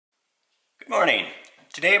Morning.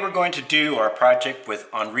 Today we're going to do our project with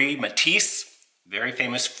Wismer MATISSE, very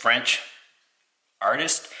famous French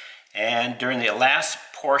artist, and during the last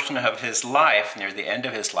portion of his life, near the end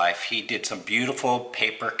of his life, he did some beautiful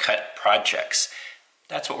paper cut projects.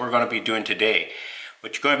 That's what we're going to be doing today.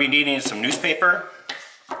 What you're going to be needing is some newspaper,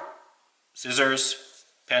 scissors,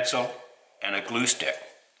 pencil, and a glue stick.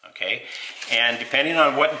 Okay, and depending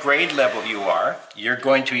on what grade level you are, you're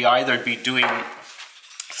going to either be doing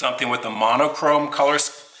something with a monochrome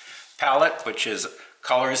colors palette, which is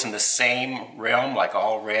colors in the same realm, like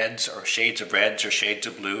all reds or shades of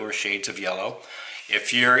blue or shades of yellow.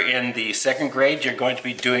 If you're in the second grade, you're going to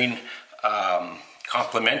be doing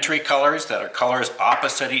complementary colors that are colors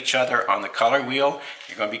opposite each other on the color wheel.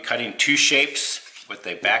 You're going to be cutting two shapes with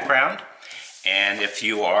a background. And if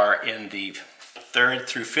you are in the third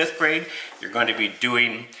through fifth grade, you're going to be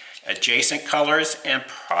doing adjacent colors and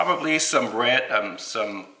probably some red,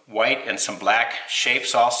 some white and some black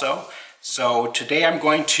shapes also. So today I'm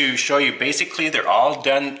going to show you, basically they're all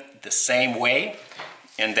done the same way,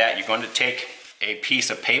 in that you're going to take a piece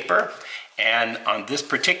of paper, and on this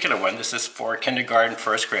particular one, this is for kindergarten,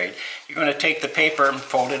 first grade, you're going to take the paper and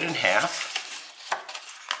fold it in half.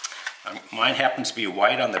 Mine happens to be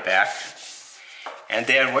white on the back. And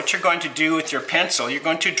then what you're going to do with your pencil, you're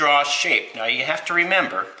going to draw a shape. Now you have to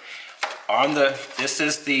remember, this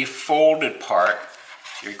is the folded part.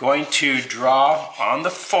 You're going to draw on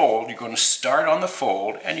the fold, you're going to start on the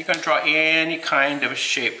fold, and you're going to draw any kind of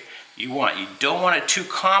shape you want. You don't want it too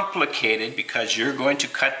complicated because you're going to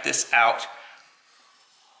cut this out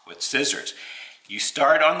with scissors. You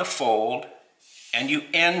start on the fold and you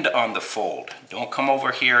end on the fold. Don't come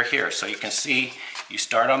over here or here. So you can see you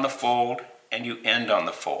start on the fold and you end on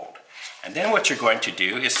the fold. And then what you're going to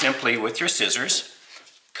do is simply with your scissors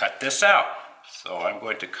cut this out. So I'm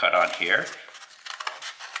going to cut on here.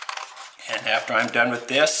 And after I'm done with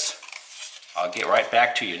this, I'll get right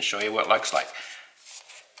back to you and show you what it looks like.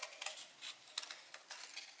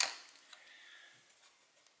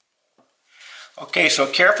 Okay, so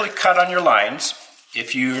carefully cut on your lines.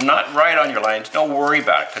 If you're not right on your lines, don't worry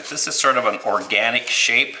about it, because this is sort of an organic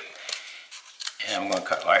shape. And I'm going to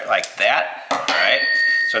cut right like that. All right.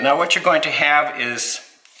 So now what you're going to have is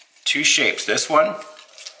two shapes, this one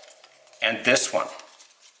and this one.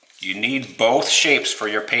 You need both shapes for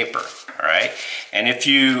your paper, all right? And if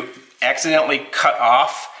you accidentally cut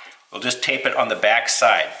off, we'll just tape it on the back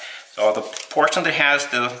side. So the portion that has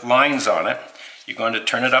the lines on it, you're going to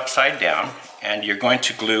turn it upside down, and you're going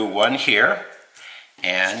to glue one here,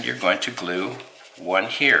 and you're going to glue one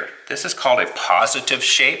here. This is called a positive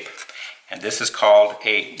shape, and this is called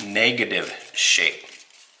a negative shape.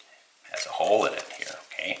 It has a hole in it here,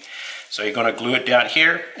 okay? So you're going to glue it down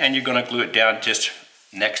here, and you're going to glue it down just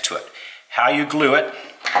next to it. How you glue it,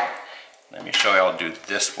 let me show you. I'll do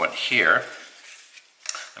this one here.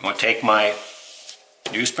 I'm going to take my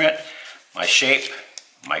newsprint, my shape,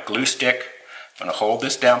 my glue stick. I'm going to hold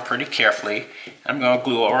this down pretty carefully. I'm going to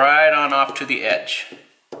glue it right on off to the edge.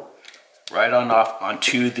 Right on off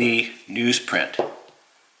onto the newsprint.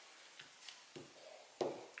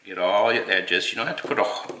 Get all your edges. You don't have to put a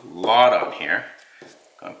lot on here.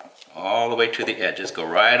 Go all the way to the edges. Go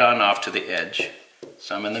right on off to the edge.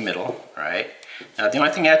 Some in the middle, right? Now the only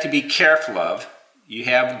thing you have to be careful of, you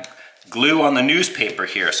have glue on the newspaper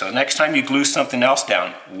here, so next time you glue something else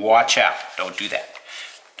down, watch out. Don't do that.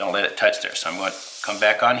 Don't let it touch there. So I'm going to come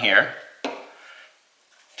back on here,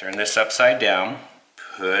 turn this upside down,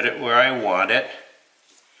 put it where I want it,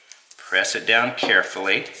 press it down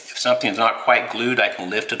carefully. If something's not quite glued, I can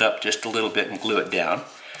lift it up just a little bit and glue it down.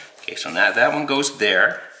 Okay, so now that one goes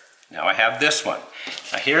there. Now I have this one.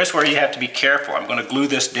 Now here's where you have to be careful. I'm going to glue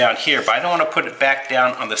this down here, but I don't want to put it back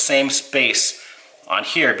down on the same space on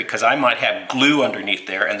here because I might have glue underneath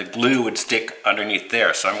there and the glue would stick underneath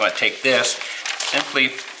there. So I'm going to take this, simply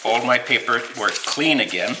fold my paper where it's clean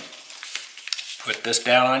again, put this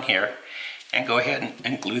down on here, and go ahead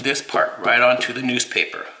and glue this part right onto the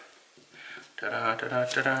newspaper. Ta-da, ta-da,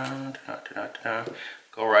 ta-da, ta-da, ta-da, ta-da.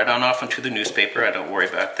 Go right on off onto the newspaper. I don't worry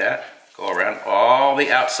about that. Go around all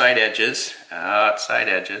the outside edges,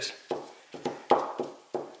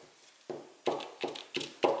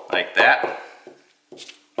 like that.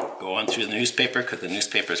 Go on through the newspaper because the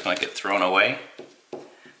newspaper is going to get thrown away.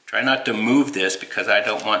 Try not to move this because I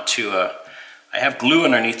don't want to, I have glue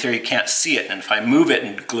underneath here, you can't see it, and if I move it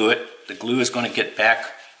and glue it, the glue is going to get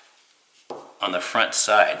back on the front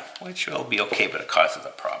side, which will be okay, but it causes a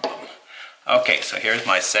problem. Okay, so here's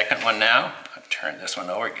my second one now. I'll turn this one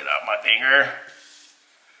over, get out my finger.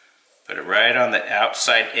 Put it right on the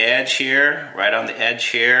outside edge here, right on the edge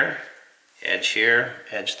here. Edge here,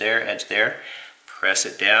 edge there, edge there. Press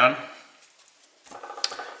it down.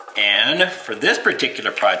 And for this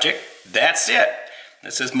particular project, that's it.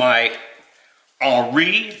 This is my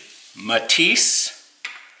Henri Matisse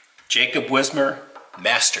Jacob Wismer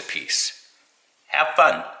masterpiece. Have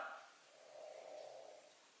fun.